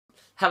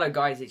Hello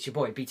guys, it's your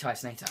boy B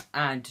Tysonator,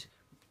 and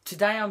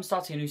today I'm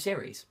starting a new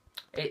series.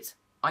 It's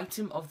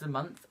Item of the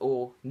Month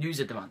or News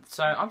of the Month.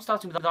 So I'm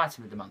starting with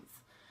Item of the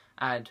Month,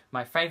 and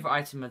my favourite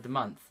item of the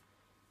month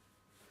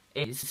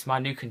is my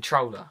new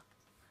controller.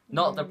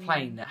 Not the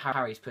plane that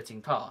Harry's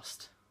putting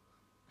past.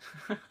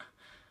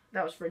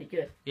 That was really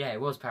good. Yeah, it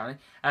was apparently.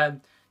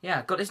 Yeah,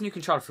 I got this new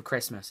controller for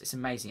Christmas. It's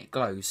amazing. It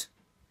glows.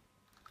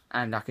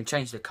 And I can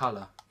change the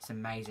colour. It's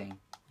amazing.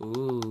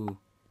 Ooh.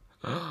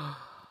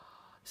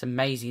 It's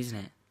amazing, isn't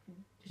it?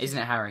 Isn't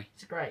it, Harry?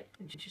 It's great.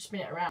 And you just spin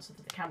it around so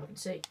that the camera can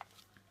see.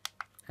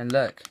 And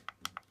look.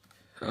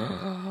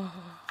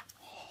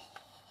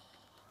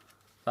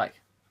 Like.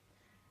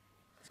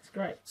 It's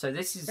great. So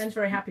this is... Ben's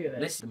very happy with it.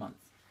 This is the month.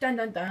 Dun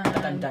dun dun.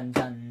 Dun dun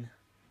dun.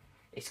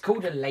 It's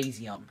called a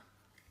Lazion.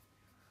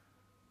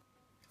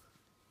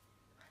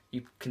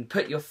 You can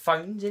put your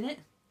phones in it.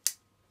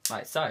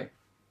 Like so.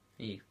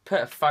 You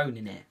put a phone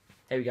in it.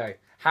 There we go.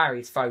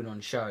 Harry's phone on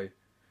show.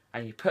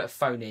 And you put a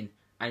phone in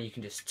and you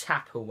can just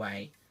tap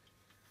away.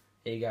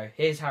 There you go.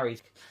 Here's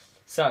Harry's.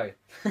 So,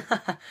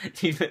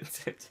 you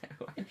put it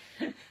away.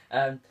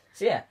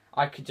 So yeah,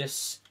 I could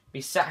just be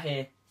sat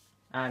here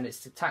and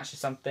it's attached to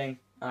something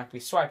and I could be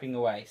swiping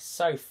away.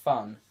 So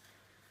fun.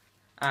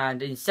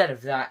 And instead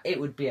of that,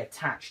 it would be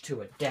attached to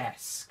a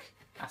desk.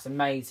 That's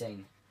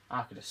amazing.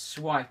 I could just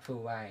swipe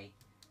away.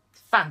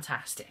 It's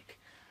fantastic.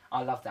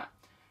 I love that.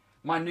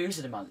 My news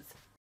of the month.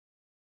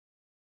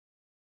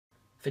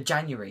 For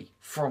January,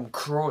 from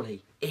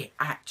Crawley, it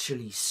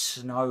actually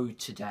snowed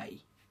today.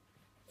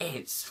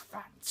 It's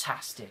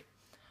fantastic.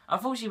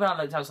 Unfortunately, when I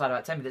looked outside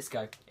about 10 minutes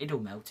ago, it all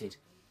melted.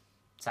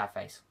 Sad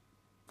face.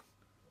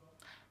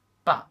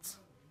 But,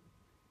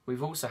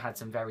 we've also had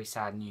some very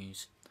sad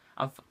news.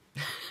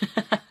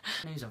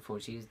 News,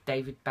 unfortunately, is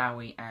David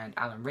Bowie and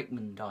Alan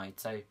Rickman died,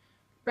 so...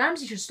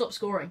 Ramsey should stop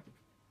scoring.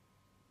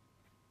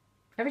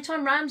 Every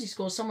time Ramsey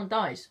scores, someone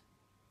dies.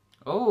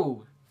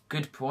 Oh,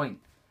 good point.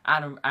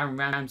 Aaron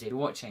Ramsey, if you're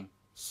watching,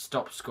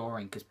 stop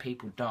scoring because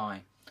people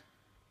die.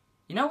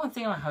 You know one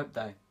thing I hope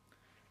though?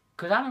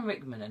 Because Alan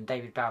Rickman and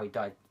David Bowie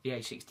died at the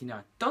age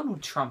 69.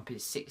 Donald Trump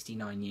is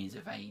 69 years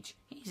of age.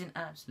 He's an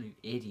absolute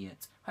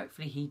idiot.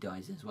 Hopefully he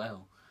dies as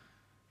well.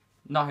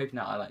 Not hoping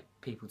that I like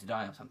people to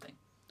die or something.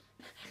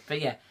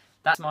 But yeah,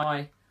 that's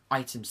my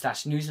item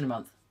 / news in a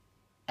month.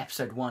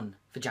 Episode 1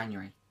 for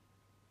January.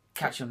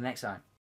 Catch you on the next time.